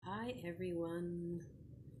everyone,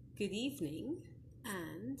 good evening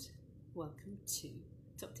and welcome to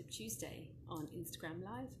Top Tip Tuesday on Instagram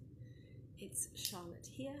Live. It's Charlotte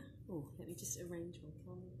here. Oh, let me just arrange my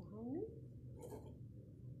camera behind me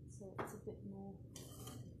so it's a bit more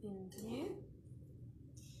in view.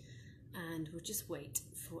 And we'll just wait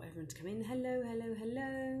for everyone to come in. Hello, hello,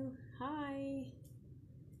 hello. Hi.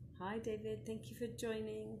 Hi David, thank you for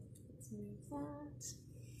joining. Let's move that.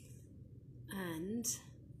 And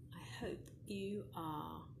I hope you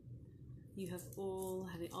are all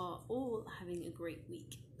having a great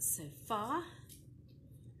week so far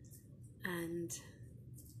and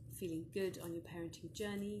feeling good on your parenting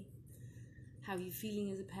journey. How are you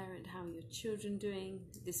feeling as a parent? How are your children doing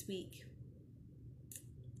this week?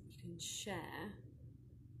 You can share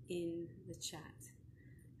in the chat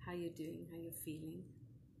how you're doing, how you're feeling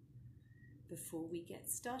before we get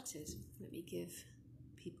started. Let me give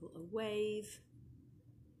people a wave.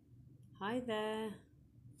 Hi there,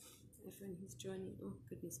 everyone who's joining. Oh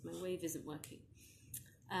goodness, my wave isn't working.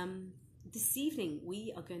 This evening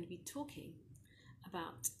we are going to be talking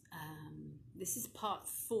about, this is part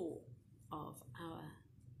 4 of our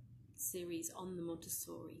series on the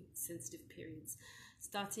Montessori sensitive periods,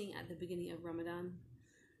 starting at the beginning of Ramadan.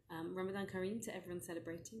 Ramadan Kareem to everyone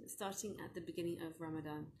celebrating. Starting at the beginning of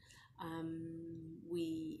Ramadan,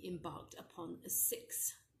 we embarked upon a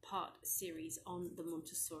 6-part series on the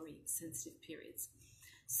Montessori sensitive periods.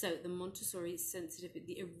 So the Montessori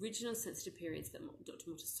the original sensitive periods that Dr.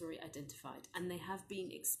 Montessori identified, and they have been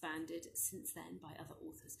expanded since then by other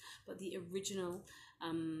authors, but the original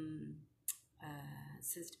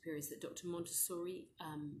sensitive periods that Dr. Montessori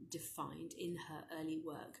defined in her early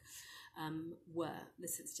work were the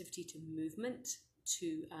sensitivity to movement,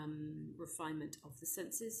 to refinement of the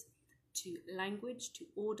senses, to language, to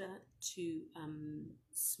order, to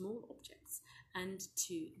small objects, and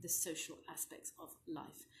to the social aspects of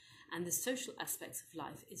life. And the social aspects of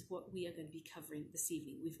life is what we are going to be covering this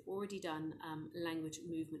evening. We've already done language,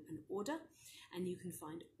 movement, and order, and you can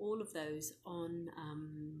find all of those on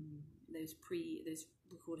those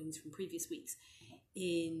recordings from previous weeks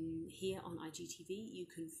in here on IGTV. You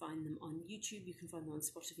can find them on YouTube, you can find them on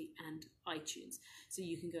Spotify and iTunes. So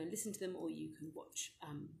you can go and listen to them, or you can watch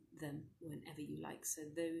them whenever you like. So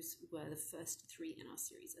those were the first 3 in our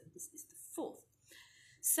series, and this is the 4th.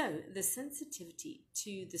 So the sensitivity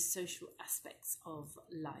to the social aspects of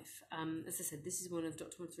life. As I said, this is one of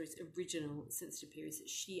Dr. Montessori's original sensitive periods that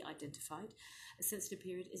she identified. A sensitive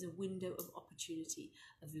period is a window of opportunity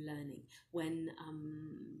of learning when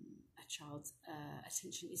a child's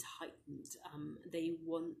attention is heightened. They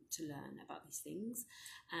want to learn about these things,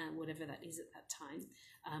 whatever that is at that time.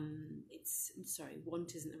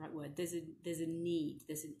 Want isn't the right word. There's a need,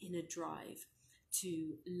 there's an inner drive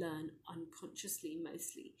to learn unconsciously,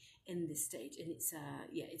 mostly in this stage, and it's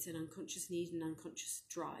an unconscious need and unconscious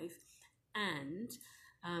drive, and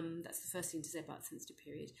that's the first thing to say about sensitive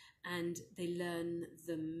period. And they learn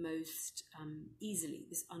the most easily,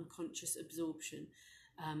 this unconscious absorption.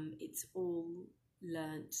 It's all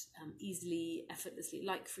learnt easily, effortlessly.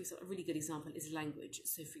 Like, for example, a really good example is language.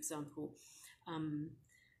 So for example,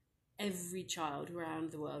 every child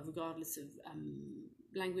around the world, regardless of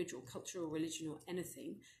language or culture or religion or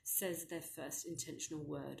anything, says their first intentional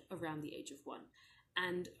word around the age of 1.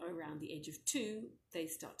 And around the age of 2, they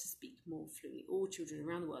start to speak more fluently. All children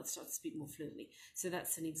around the world start to speak more fluently. So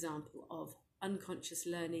that's an example of unconscious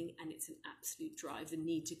learning, and it's an absolute drive, the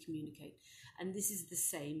need to communicate. And this is the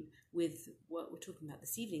same with what we're talking about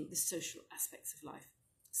this evening, the social aspects of life.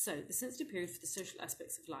 So the sensitive period for the social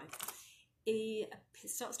aspects of life, it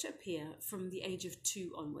starts to appear from the age of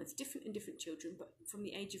 2 onwards, different in different children, but from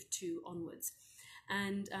the age of 2 onwards.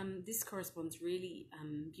 And this corresponds really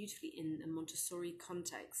beautifully in a Montessori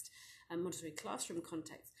context, a Montessori classroom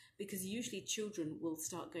context, because usually children will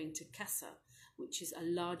start going to casa, which is a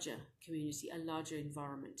larger community, a larger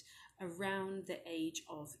environment, around the age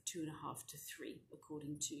of 2.5 to 3,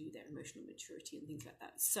 according to their emotional maturity and things like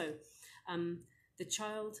that. So the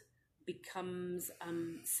child becomes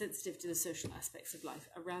sensitive to the social aspects of life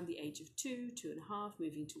around the age of 2, 2.5,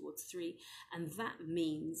 moving towards 3, and that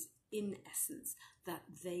means, in essence, that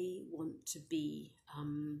they want to be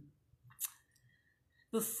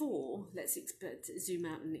before, let's zoom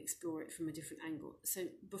out and explore it from a different angle. So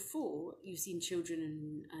before, you've seen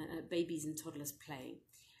children and babies and toddlers playing,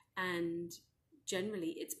 and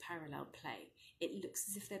generally it's parallel play. It looks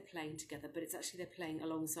as if they're playing together, but it's actually they're playing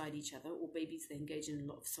alongside each other, or babies, they engage in a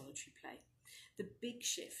lot of solitary play. The big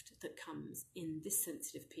shift that comes in this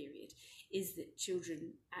sensitive period is that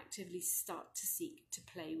children actively start to seek to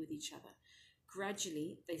play with each other,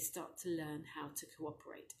 gradually they start to learn how to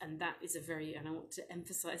cooperate. And that is and I want to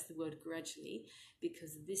emphasize the word gradually,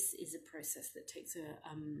 because this is a process that takes a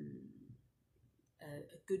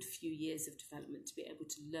good few years of development to be able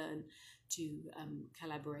to learn to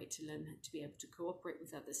collaborate, to learn to be able to cooperate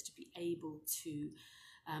with others, to be able to,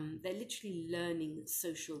 they're literally learning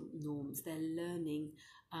social norms. They're learning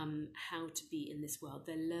how to be in this world.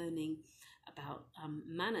 They're learning about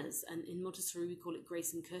manners, and in Montessori we call it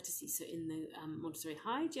grace and courtesy. So in the Montessori,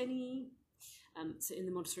 hi Jenny. So in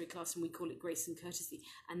the Montessori classroom we call it grace and courtesy,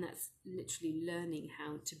 and that's literally learning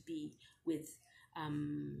how to be with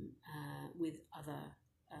other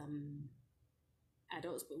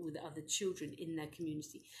adults, but with other children in their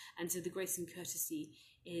community. And so the grace and courtesy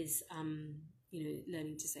is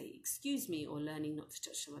learning to say excuse me, or learning not to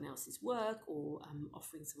touch someone else's work, or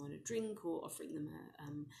offering someone a drink, or offering them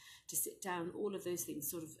to sit down. All of those things,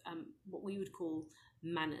 sort of what we would call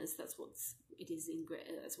manners. That's what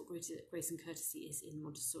grace and courtesy is in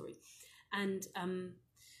Montessori. And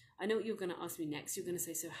I know what you're going to ask me next. You're going to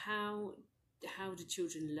say, so how do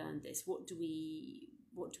children learn this? What do we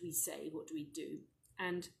say? What do we do?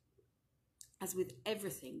 And as with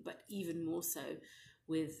everything, but even more so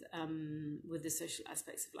with the social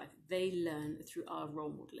aspects of life, they learn through our role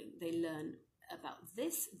modeling. They learn about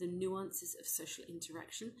the nuances of social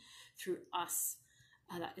interaction through us.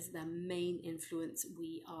 That is their main influence.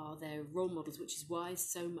 We are their role models, which is why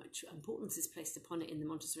so much importance is placed upon it in the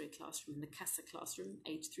Montessori classroom, in the Casa classroom,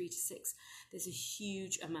 age 3 to 6. There's a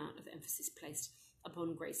huge amount of emphasis placed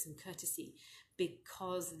upon grace and courtesy,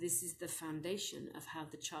 because this is the foundation of how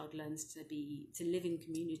the child learns to live in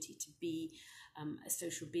community, to be a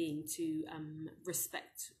social being, to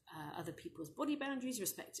respect other people's body boundaries,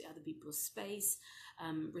 respect other people's space,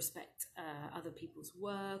 respect other people's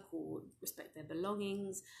work, or respect their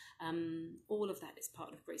belongings. All of that is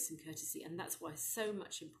part of grace and courtesy, and that's why so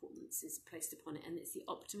much importance is placed upon it. And it's the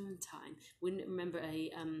optimum time. Remember, a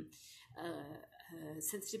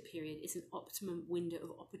sensitive period is an optimum window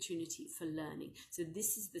of opportunity for learning. So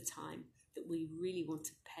this is the time that we really want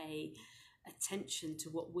to pay attention to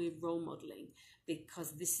what we're role modeling,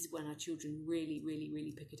 because this is when our children really, really,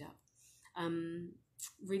 really pick it up.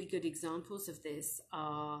 Really good examples of this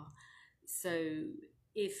are, so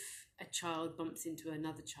if a child bumps into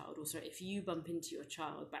another child, or sorry, if you bump into your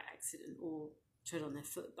child by accident, or tread on their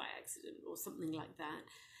foot by accident, or something like that,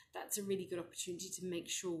 that's a really good opportunity to make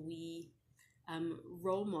sure we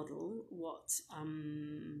role model what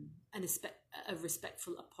a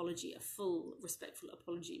respectful apology, a full respectful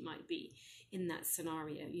apology might be in that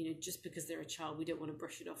scenario. Just because they're a child, we don't want to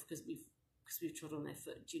brush it off because we've trod on their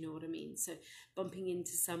foot. Do you know what I mean? So bumping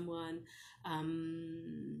into someone,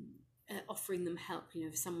 offering them help.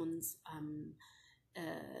 If someone's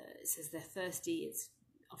says they're thirsty, it's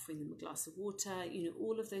offering them a glass of water.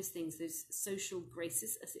 All of those things, those social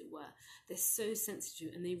graces, as it were, they're so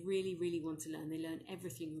sensitive, and they really, really want to learn. They learn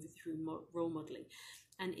everything through role modeling.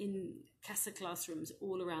 And in Casa classrooms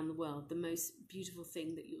all around the world, the most beautiful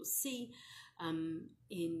thing that you'll see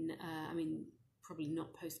probably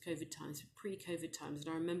not post-COVID times, but pre-COVID times,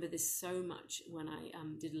 and I remember this so much when I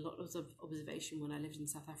did a lot of observation when I lived in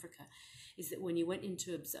South Africa, is that when you went in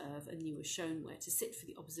to observe and you were shown where to sit for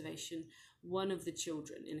the observation, one of the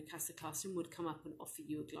children in a Casa classroom would come up and offer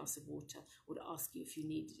you a glass of water, or to ask you if you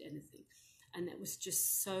needed anything. And it was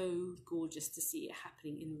just so gorgeous to see it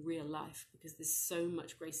happening in real life, because there's so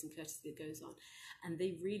much grace and courtesy that goes on. And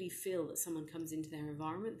they really feel that someone comes into their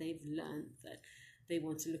environment, they've learned that they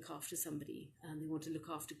want to look after somebody, and they want to look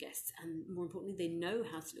after guests, and more importantly, they know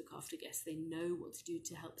how to look after guests. They know what to do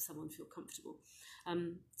to help someone feel comfortable.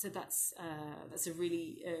 So that's a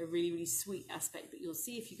really, really sweet aspect that you'll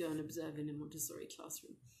see if you go and observe in a Montessori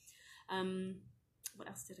classroom. What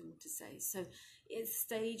else did I want to say? So it's a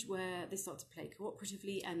stage where they start to play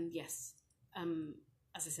cooperatively, and yes,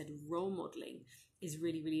 as I said, role modeling is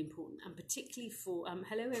really, really important, and particularly for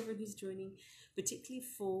hello everyone who's joining, particularly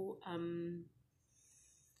for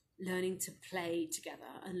learning to play together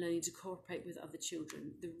and learning to cooperate with other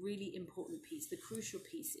children. The really important piece, the crucial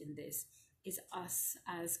piece in this, is us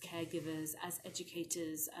as caregivers, as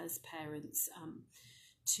educators, as parents,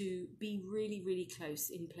 to be really, really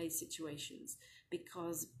close in play situations,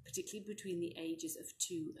 because particularly between the ages of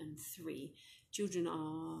 2 and 3, children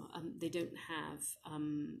are, they don't have,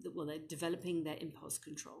 they're developing their impulse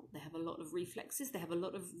control. They have a lot of reflexes. They have a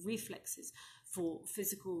lot of reflexes for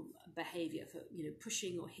physical behavior, for,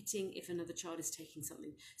 pushing or hitting if another child is taking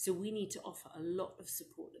something. So we need to offer a lot of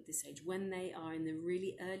support at this age when they are in the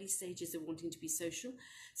really early stages of wanting to be social.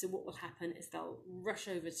 So what will happen is they'll rush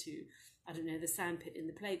over to I don't know, the sandpit in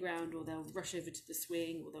the playground, or they'll rush over to the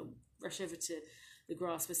swing, or they'll rush over to the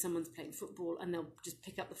grass where someone's playing football, and they'll just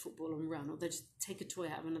pick up the football and run, or they'll just take a toy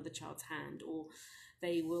out of another child's hand, or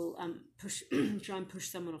they will try and push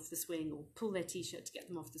someone off the swing, or pull their t-shirt to get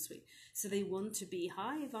them off the swing. So they want to be,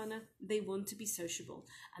 hi Ivana, they want to be sociable,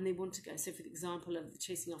 and they want to go. So for the example of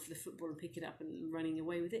chasing after the football and pick it up and running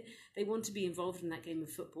away with it, they want to be involved in that game of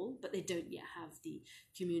football, but they don't yet have the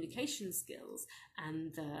communication skills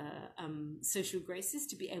and the social graces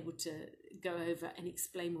to be able to go over and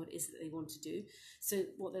explain what it is that they want to do. So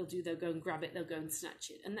what they'll do, they'll go and grab it, they'll go and snatch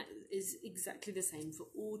it. And that is exactly the same for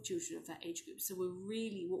all children of that age group. So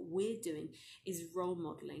what we're doing is role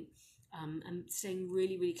modeling and staying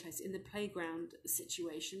really, really close. In the playground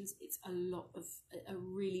situations, it's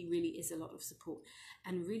really is a lot of support,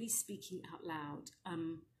 and really speaking out loud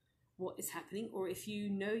what is happening. Or if you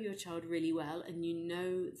know your child really well and you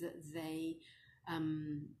know that they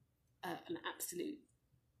an absolutely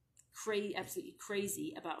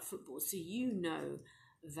crazy about football, so you know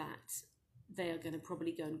that they are going to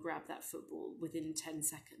probably go and grab that football within 10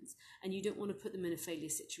 seconds, and you don't want to put them in a failure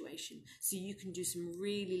situation. So you can do some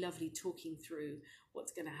really lovely talking through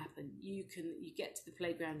what's going to happen. You get to the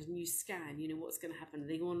playground and you scan, what's going to happen. Are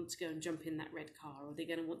they want to go and jump in that red car? Or are they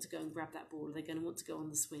going to want to go and grab that ball? Are they going to want to go on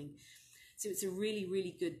the swing? So it's a really,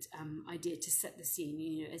 really good idea to set the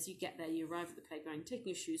scene. As you get there, you arrive at the playground, taking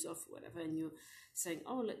your shoes off or whatever, and you're saying,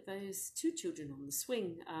 oh, look, there's 2 children on the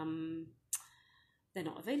swing. They're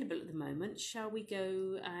not available at the moment. Shall we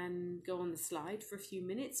go on the slide for a few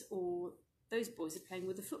minutes? Or those boys are playing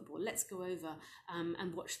with the football. Let's go over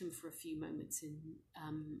and watch them for a few moments. And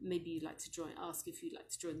maybe you'd like to ask if you'd like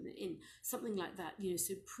to join them in. Something like that,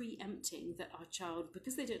 so preempting that our child,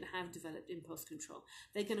 because they don't have developed impulse control,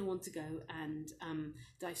 they're going to want to go and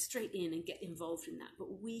dive straight in and get involved in that.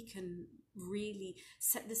 But we can really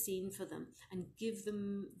set the scene for them and give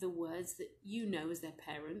them the words that as their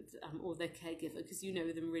parent or their caregiver, because you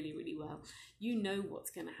know them really, really well. What's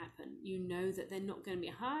going to happen. That they're not going to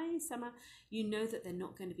be, hi, Summer. That they're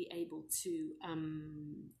not going to be able to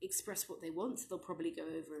express what they want. So they'll probably go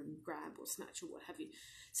over and grab or snatch or what have you.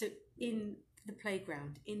 So in the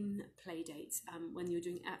playground, in play dates, when you're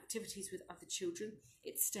doing activities with other children,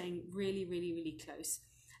 it's staying really, really, really close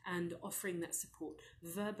and offering that support,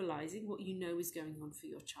 verbalizing what is going on for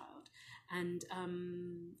your child, and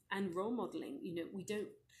role modeling. We don't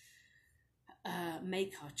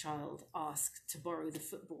make our child ask to borrow the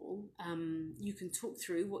football. You can talk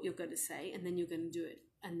through what you're going to say, and then you're going to do it,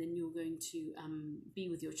 and then you're going to be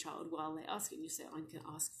with your child while they ask it. And you say, I'm going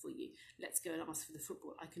to ask for you. Let's go and ask for the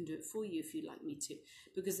football. I can do it for you if you'd like me to.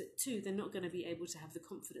 Because at 2, they're not going to be able to have the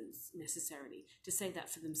confidence necessarily to say that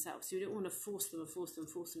for themselves. So you don't want to force them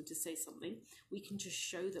to say something. We can just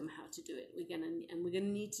show them how to do it. We're going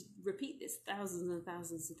to need to repeat this thousands and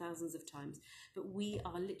thousands and thousands of times. But we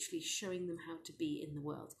are literally showing them how to be in the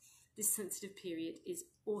world. This sensitive period is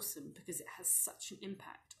awesome because it has such an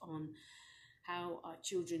impact on how our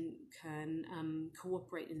children can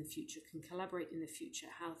cooperate in the future, can collaborate in the future,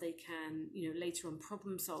 how they can, later on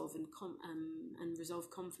problem solve and resolve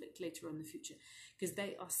conflict later on in the future, because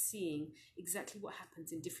they are seeing exactly what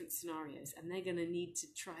happens in different scenarios, and they're going to need to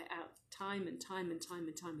try it out time and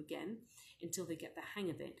time again until they get the hang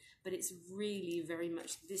of it. But it's really very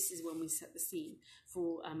much, this is when we set the scene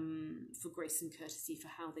for grace and courtesy, for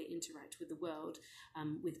how they interact with the world,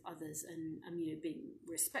 with others, and being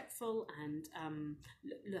respectful, and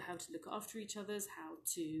how to look after each other's, how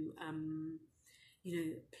to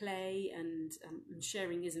play, and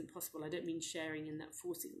sharing isn't possible. I don't mean sharing in that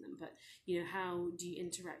forcing them, but how do you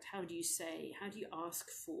interact? How do you say? How do you ask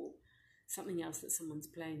for something else that someone's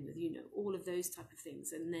playing with? All of those type of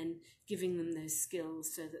things, and then giving them those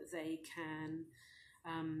skills so that they can.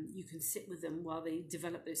 You can sit with them while they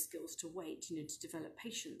develop those skills to wait, to develop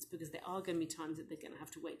patience, because there are going to be times that they're going to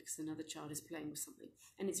have to wait because another child is playing with something.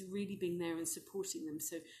 And it's really being there and supporting them.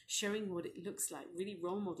 So showing what it looks like, really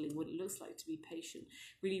role modeling what it looks like to be patient,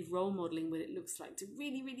 really role modeling what it looks like to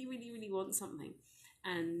really, really, really, really want something,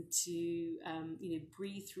 and to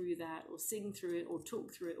breathe through that, or sing through it, or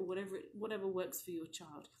talk through it, or whatever works for your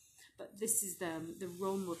child. But this is the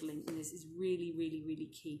role modeling in this is really, really, really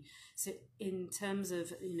key. So in terms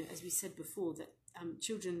of, as we said before, that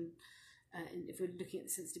children, if we're looking at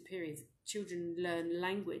the sensitive periods, children learn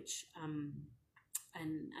language and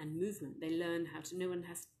movement. They learn no one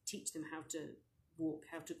has to teach them how to walk,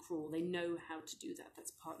 how to crawl. They know how to do that.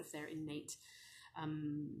 That's part of their innate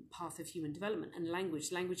path of human development. And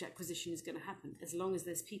language acquisition is going to happen. As long as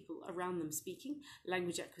there's people around them speaking,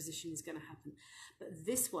 language acquisition is going to happen. But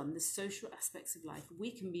this one, the social aspects of life,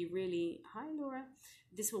 we can be really, hi Laura,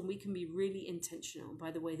 this one we can be really intentional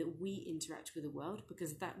by the way that we interact with the world,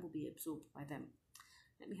 because that will be absorbed by them.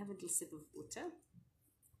 Let me have a little sip of water.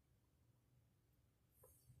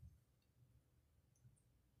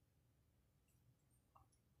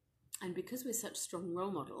 And because we're such strong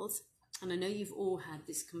role models, and I know you've all had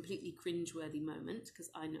this completely cringe-worthy moment, because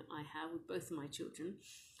I know I have with both of my children,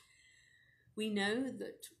 we know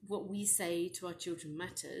that what we say to our children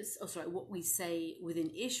matters, what we say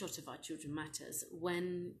within earshot of our children matters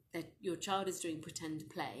when your child is doing pretend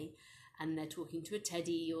play and they're talking to a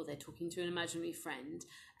teddy or they're talking to an imaginary friend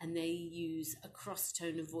and they use a cross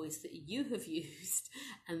tone of voice that you have used,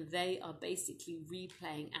 and they are basically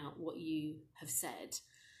replaying out what you have said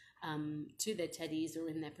to their teddies or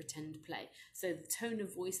in their pretend play. So the tone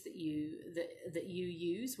of voice that you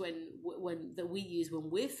use that we use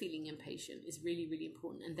when we're feeling impatient is really, really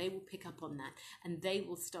important, and they will pick up on that and they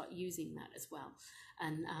will start using that as well.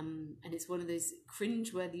 And it's one of those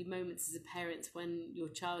cringe-worthy moments as a parent when your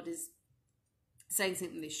child is saying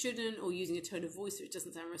something they shouldn't or using a tone of voice which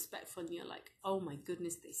doesn't sound respectful, and you're like, oh my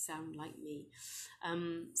goodness, they sound like me.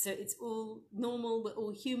 So it's all normal, we're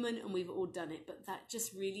all human and we've all done it, but that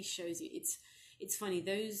just really shows you, it's funny,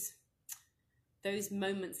 those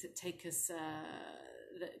moments that take us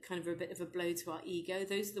that kind of are a bit of a blow to our ego,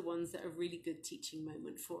 those are the ones that are a really good teaching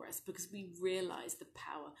moment for us, because we realize the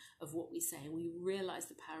power of what we say and we realize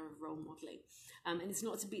the power of role modeling. And it's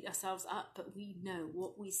not to beat ourselves up, but we know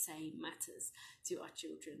what we say matters to our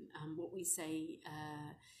children. What we say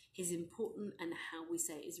is important, and how we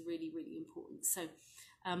say it is really, really important. So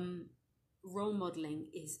role modeling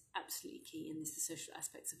is absolutely key in the social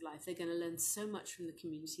aspects of life. They're going to learn so much from the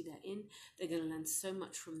community they're in. They're going to learn so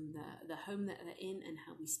much from the home that they're in, and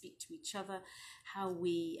how we speak to each other, how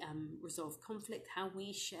we resolve conflict, how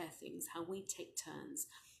we share things, how we take turns.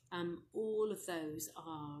 All of those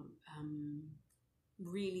are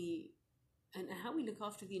really, and how we look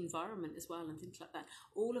after the environment as well and things like that.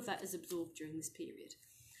 All of that is absorbed during this period.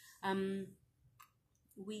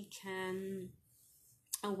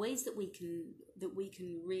 Ways that we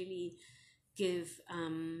can really give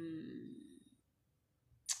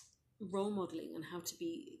role modeling on how to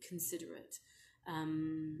be considerate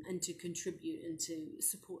and to contribute and to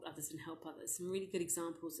support others and help others. Some really good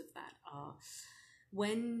examples of that are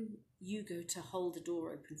when you go to hold a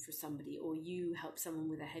door open for somebody, or you help someone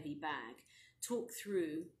with a heavy bag, talk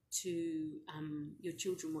through to your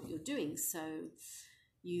children what you're doing. So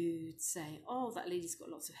you'd say, oh, that lady's got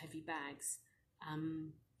lots of heavy bags.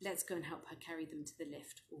 Let's go and help her carry them to the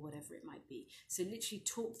lift, or whatever it might be. So literally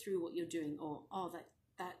talk through what you're doing, or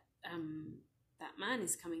that man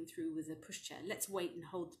is coming through with a pushchair. Let's wait and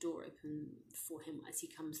hold the door open for him as he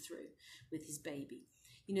comes through with his baby.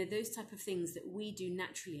 You know, those type of things that we do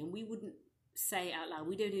naturally, and we wouldn't say out loud.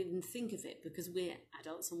 We don't even think of it because we're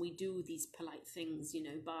adults and we do these polite things,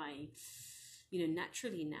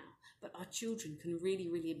 naturally now. But our children can really,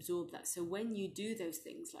 really absorb that. So when you do those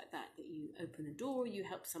things like that you open a door, you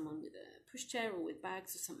help someone with a pushchair or with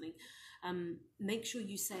bags or something, make sure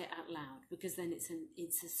you say it out loud, because then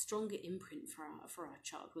it's a stronger imprint for our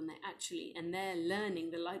child when they actually, and they're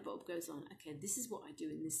learning, the light bulb goes on, okay, this is what I do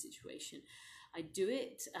in this situation. I do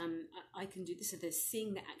it, I can do this. So they're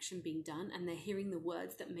seeing the action being done and they're hearing the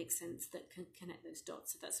words that make sense, that can connect those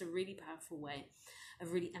dots. So that's a really powerful way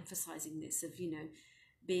of really emphasizing this, of,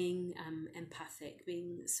 being empathic,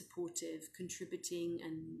 being supportive, contributing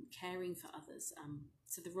and caring for others.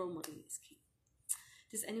 So the role modeling is key.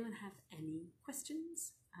 Does anyone have any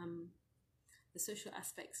questions? The social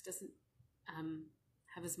aspects doesn't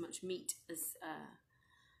have as much meat as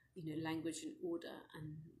language and order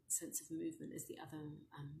and sense of movement as the other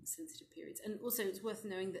sensitive periods. And also it's worth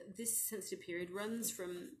knowing that this sensitive period runs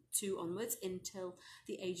from 2 onwards until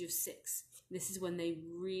the age of 6. This is when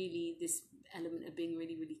this element of being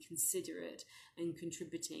really, really considerate and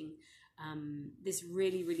contributing, this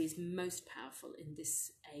really, really is most powerful in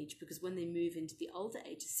this age, because when they move into the older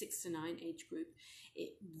age, 6 to 9 age group,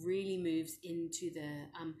 it really moves into the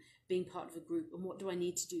being part of a group and what do I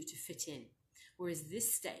need to do to fit in. Whereas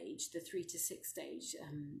this stage, the 3 to 6 stage,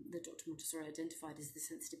 that Dr. Montessori identified as the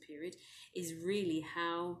sensitive period, is really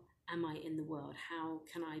how am I in the world? How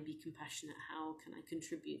can I be compassionate? How can I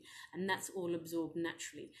contribute? And that's all absorbed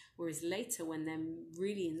naturally. Whereas later, when they're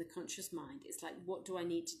really in the conscious mind, it's like, what do I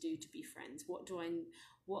need to do to be friends? What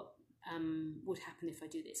would happen if I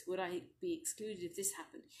do this? Would I be excluded if this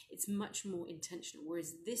happened? It's much more intentional,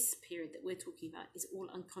 whereas this period that we're talking about is all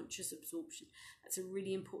unconscious absorption. That's a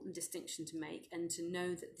really important distinction to make, and to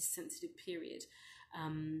know that this sensitive period,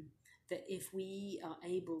 that if we are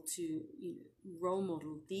able to role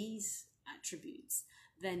model these attributes,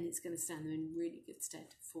 then it's going to stand them in really good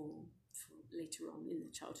stead for later on in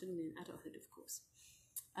the childhood and in adulthood, of course.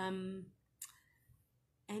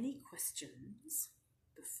 Any questions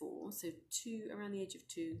before? So around the age of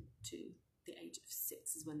 2 to the age of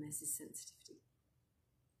 6 is when there's this sensitivity.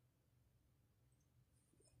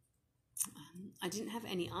 I didn't have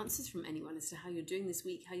any answers from anyone as to how you're doing this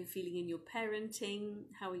week, how you're feeling in your parenting,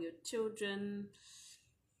 how are your children.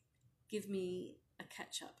 Give me a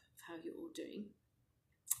catch up of how you're all doing,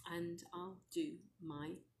 and I'll do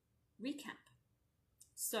my recap.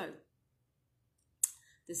 So,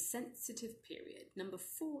 the sensitive period, number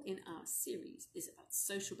 4 in our series, is about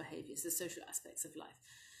social behaviours, the social aspects of life.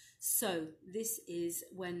 So this is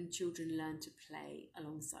when children learn to play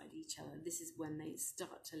alongside each other. This is when they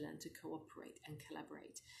start to learn to cooperate and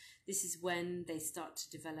collaborate. This is when they start to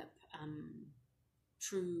develop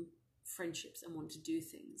true friendships and want to do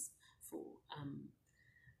things for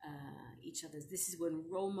each other. This is when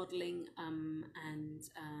role modelling and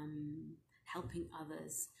helping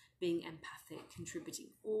others, being empathic, contributing,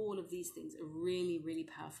 all of these things are really, really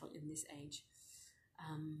powerful in this age.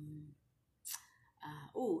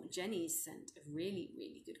 Jenny's sent a really,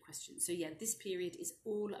 really good question. So yeah, this period is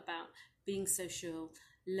all about being social,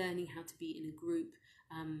 learning how to be in a group,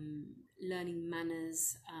 learning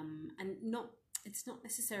manners, and it's not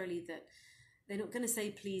necessarily that they're not going to say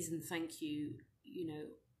please and thank you,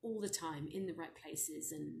 all the time in the right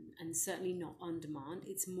places, and certainly not on demand.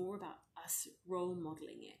 It's more about us role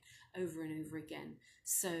modeling it over and over again.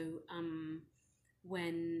 So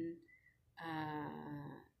when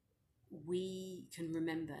we can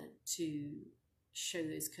remember to show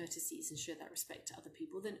those courtesies and show that respect to other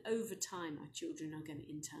people, then over time our children are going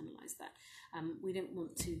to internalize that. We don't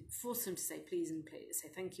want to force them to say please and say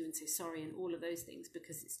thank you and say sorry and all of those things,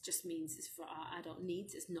 because it just means it's for our adult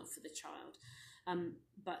needs, it's not for the child.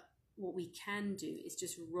 But what we can do is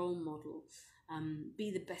just role model,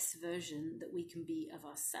 be the best version that we can be of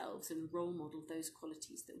ourselves, and role model those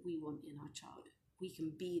qualities that we want in our child. We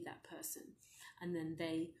can be that person, and then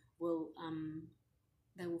they will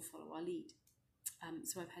follow our lead.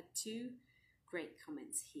 So I've had 2 great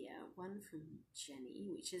comments here. One from Jenny,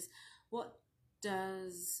 which is, what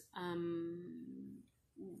does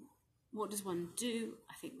one do?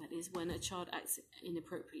 I think that is when a child acts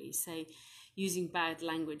inappropriately, say using bad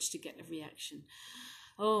language to get a reaction.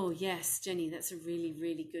 Oh yes, Jenny, that's a really,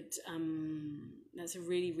 really good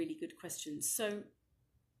question. So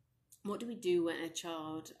what do we do when a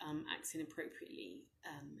child acts inappropriately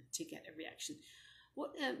to get a reaction?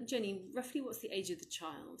 Jenny, roughly what's the age of the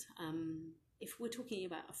child? If we're talking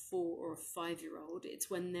about a 4 or a 5-year-old, it's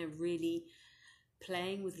when they're really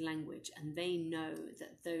playing with language and they know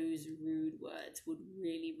that those rude words would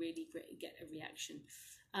really, really get a reaction.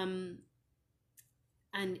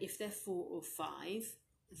 And if they're 4 or 5,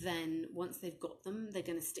 then once they've got them, they're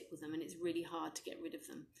going to stick with them, and it's really hard to get rid of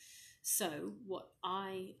them. So what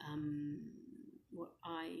I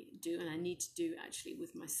do, and I need to do actually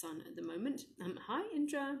with my son at the moment, hi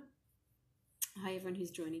Indra, hi everyone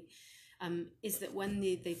who's joining, is that when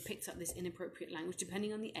they've picked up this inappropriate language,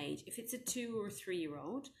 depending on the age, if it's a 2 or a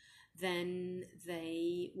 3-year-old, then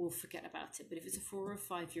they will forget about it. But if it's a 4 or a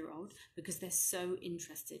 5-year-old, because they're so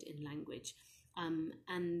interested in language,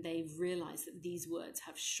 and they've realized that these words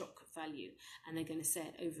have shock value, and they're going to say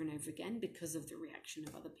it over and over again because of the reaction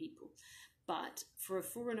of other people. But for a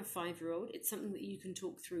 4 and a 5-year-old, it's something that you can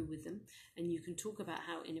talk through with them, and you can talk about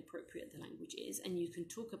how inappropriate the language is, and you can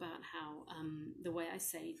talk about how, the way I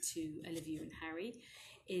say to Olivia and Harry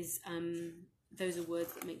is, those are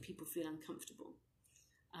words that make people feel uncomfortable.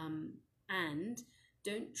 And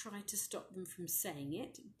don't try to stop them from saying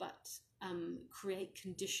it, but create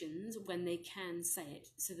conditions when they can say it,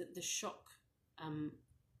 so that the shock,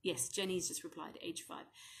 yes, Jenny's just replied, age 5.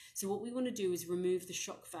 So what we want to do is remove the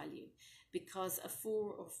shock value, because a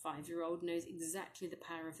 4 or 5-year-old knows exactly the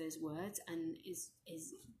power of those words and is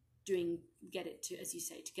get it to, as you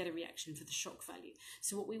say, to get a reaction for the shock value.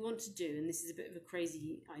 So what we want to do, and this is a bit of a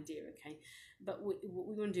crazy idea, okay, but what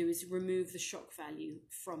we want to do is remove the shock value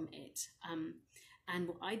from it. And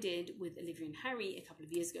what I did with Olivia and Harry a couple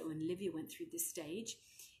of years ago when Olivia went through this stage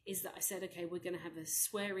is that I said, okay, we're going to have a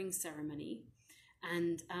swearing ceremony.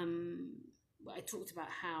 And I talked about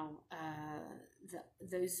how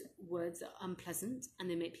those words are unpleasant and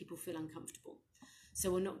they make people feel uncomfortable.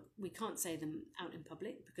 So we can't say them out in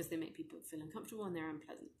public because they make people feel uncomfortable and they're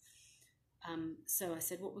unpleasant. So I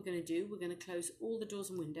said, what we're going to do, we're going to close all the doors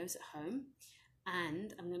and windows at home,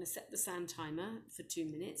 and I'm going to set the sound timer for 2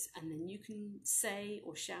 minutes, and then you can say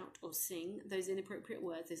or shout or sing those inappropriate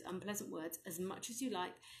words, those unpleasant words, as much as you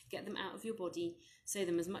like. Get them out of your body, say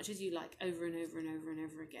them as much as you like, over and over and over and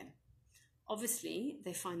over again. Obviously,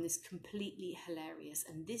 they find this completely hilarious,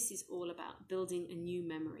 and this is all about building a new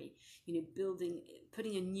memory,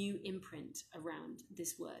 putting a new imprint around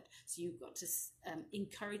this word. So you've got to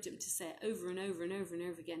encourage them to say it over and over and over and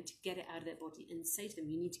over again to get it out of their body, and say to them,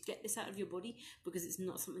 you need to get this out of your body because it's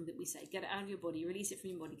not something that we say. Get it out of your body, release it from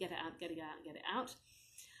your body, get it out, get it out, get it out.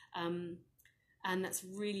 And that's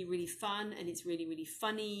really, really fun, and it's really, really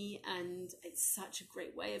funny, and it's such a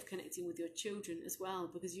great way of connecting with your children as well,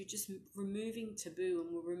 because you're just removing taboo,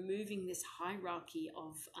 and we're removing this hierarchy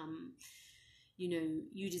of,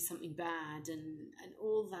 you did something bad, and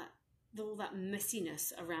all that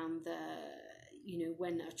messiness around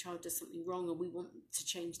when a child does something wrong and we want to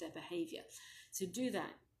change their behavior. So do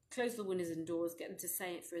that. Close the windows and doors, get them to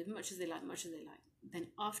say it for as much as they like, Then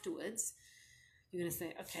afterwards, you're going to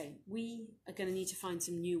say, okay, we are going to need to find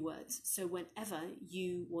some new words. So whenever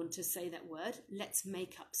you want to say that word, let's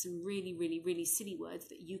make up some really, really, really silly words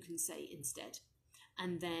that you can say instead.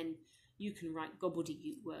 And then you can write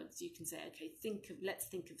gobbledygook words. You can say, okay, let's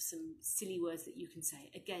think of some silly words that you can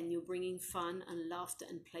say. Again, you're bringing fun and laughter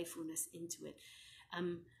and playfulness into it.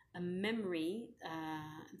 A memory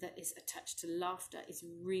that is attached to laughter is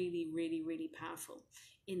really, really, really powerful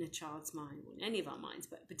in a child's mind, or in any of our minds,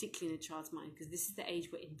 but particularly in a child's mind, because this is the age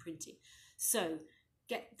we're imprinting. So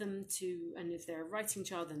get them to, and if they're a writing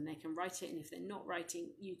child, then they can write it, and if they're not writing,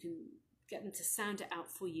 you can get them to sound it out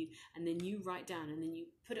for you, and then you write down, and then you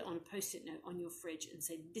put it on a post-it note on your fridge and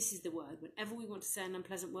say, this is the word. Whenever we want to say an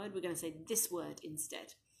unpleasant word, we're going to say this word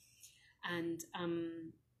instead. And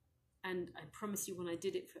I promise you, when I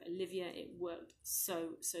did it for Olivia, it worked so,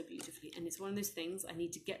 so beautifully. And it's one of those things I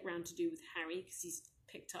need to get round to do with Harry, because he's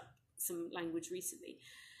picked up some language recently.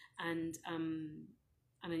 And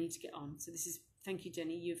I need to get on. So thank you,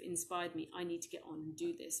 Jenny. You've inspired me. I need to get on and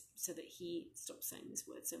do this so that he stops saying this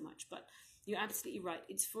word so much. But you're absolutely right.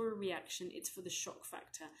 It's for a reaction. It's for the shock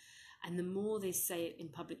factor. And the more they say it in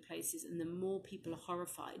public places, and the more people are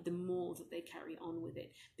horrified, the more that they carry on with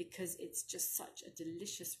it, because it's just such a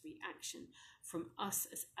delicious reaction from us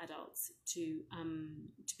as adults to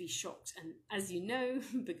be shocked. And as you know,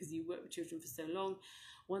 because you work with children for so long,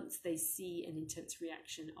 once they see an intense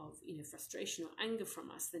reaction of frustration or anger from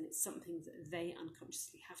us, then it's something that they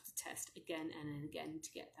unconsciously have to test again and again to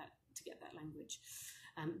get that language,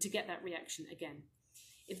 to get that reaction again.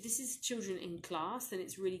 If this is children in class, then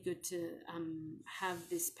it's really good to have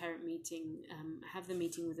this parent meeting, have the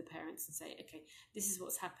meeting with the parents and say, okay, this is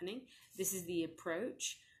what's happening, this is the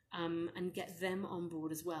approach, and get them on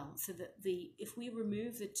board as well. So that if we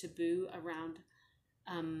remove the taboo around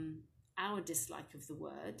our dislike of the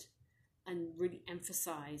word, and really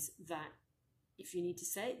emphasize that if you need to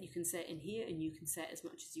say it, you can say it in here, and you can say it as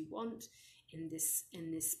much as you want in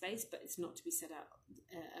this space, but it's not to be said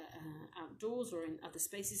outdoors or in other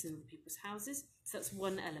spaces in other people's houses. So that's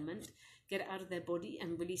one element. Get it out of their body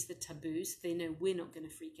and release the taboos. They know we're not going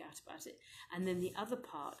to freak out about it. And then the other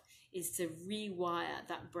part is to rewire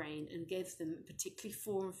that brain and give them, particularly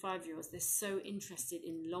 4 and 5-year-olds, they're so interested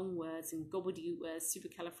in long words and gobbledygook words,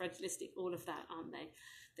 supercalifragilistic, all of that, aren't they?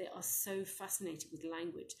 They are so fascinated with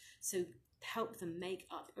language. So help them make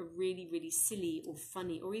up a really, really silly or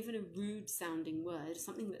funny or even a rude sounding word,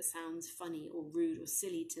 something that sounds funny or rude or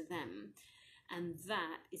silly to them. And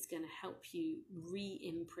that is going to help you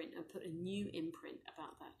re-imprint and put a new imprint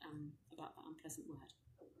about that unpleasant word.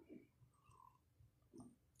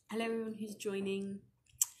 Hello everyone who's joining.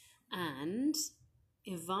 And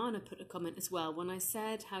Ivana put a comment as well. When I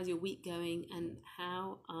said, how's your week going and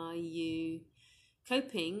how are you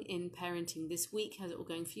coping in parenting this week? How's it all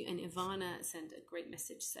going for you? And Ivana sent a great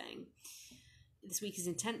message saying, this week is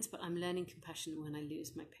intense, but I'm learning compassion when I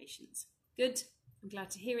lose my patience. Good. I'm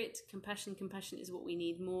glad to hear it. Compassion is what we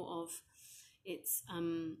need more of. It's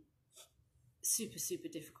super, super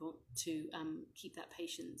difficult to keep that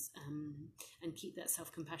patience and keep that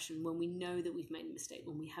self-compassion when we know that we've made a mistake,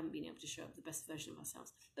 when we haven't been able to show up the best version of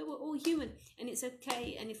ourselves. But we're all human, and it's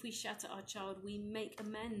okay. And if we shout at our child, we make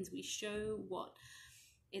amends. We show what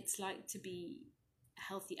it's like to be a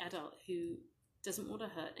healthy adult who doesn't want to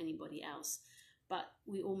hurt anybody else. But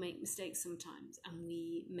we all make mistakes sometimes, and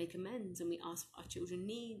we make amends, and we ask what our children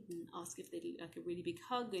need, and ask if they'd like a really big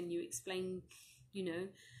hug, and you explain,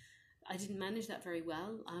 I didn't manage that very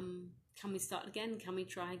well. can we start again? Can we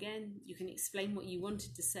try again? You can explain what you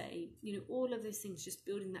wanted to say. You know, all of those things, just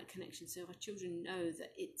building that connection so our children know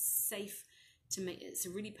that it's safe to make. It's a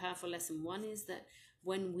really powerful lesson. One is that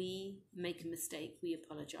when we make a mistake, we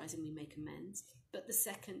apologize and we make amends. But the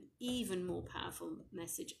second, even more powerful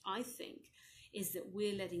message, I think, is that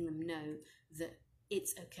we're letting them know that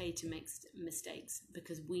it's okay to make mistakes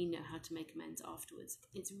because we know how to make amends afterwards.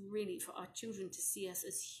 It's really for our children to see us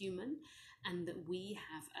as human, and that we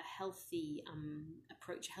have a healthy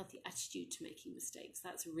approach, a healthy attitude to making mistakes.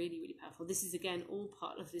 That's really, really powerful. This is, again, all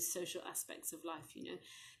part of the social aspects of life, you know.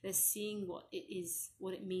 They're seeing what it is,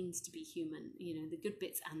 what it means to be human, you know, the good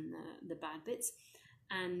bits and the bad bits.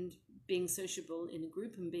 And being sociable in a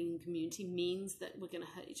group and being in community means that we're going to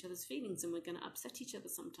hurt each other's feelings and we're going to upset each other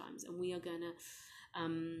sometimes, and we are going to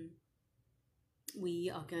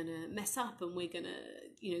mess up, and we're going to,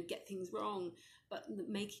 you know, get things wrong. But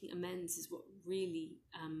making amends is what really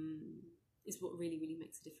really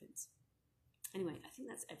makes a difference. Anyway, I think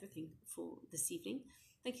that's everything for this evening.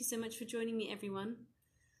 Thank you so much for joining me, everyone.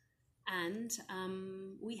 And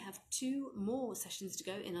we have 2 more sessions to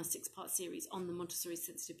go in our 6-part series on the Montessori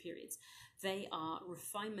sensitive periods. They are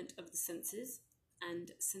refinement of the senses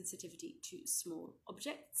and sensitivity to small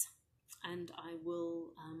objects. And I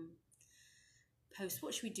will post,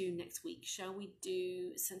 what should we do next week? Shall we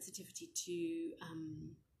do sensitivity to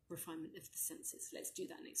refinement of the senses? Let's do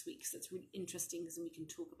that next week, because that's really interesting, because we can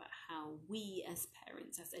talk about how we as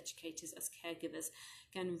parents, as educators, as caregivers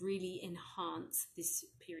can really enhance this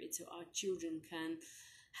period so our children can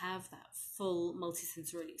have that full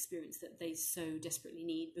multisensorial experience that they so desperately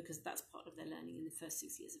need, because that's part of their learning in the first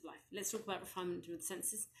 6 years of life. Let's talk about refinement of the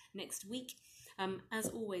senses next week. As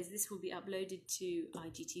always, this will be uploaded to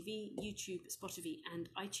IGTV, YouTube, Spotify and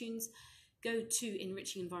iTunes. Go to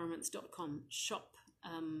enrichingenvironments.com shop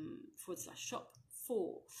 /shop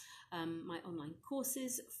for my online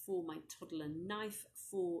courses, for my toddler knife,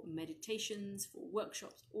 for meditations, for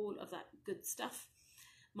workshops, all of that good stuff.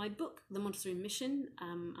 My book, The Montessori Mission,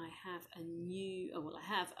 I have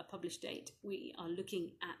a published date. We are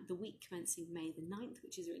looking at the week commencing May the 9th,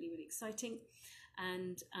 which is really, really exciting.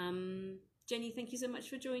 And Jenny, thank you so much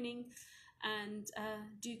for joining. And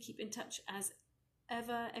do keep in touch as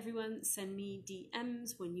ever. Everyone, send me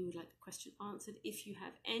DMs when you would like a question answered. If you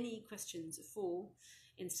have any questions for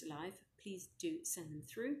Insta Live, please do send them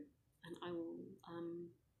through. And I will,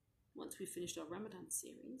 once we've finished our Ramadan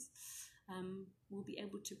series, we'll be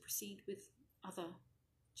able to proceed with other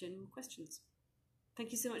general questions.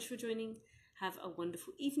 Thank you so much for joining. Have a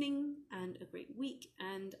wonderful evening and a great week.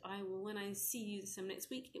 And I will, when I see you some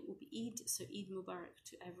next week, it will be Eid. So Eid Mubarak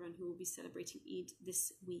to everyone who will be celebrating Eid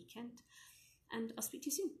this weekend. And I'll speak to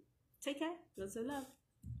you soon. Take care. Lots of love.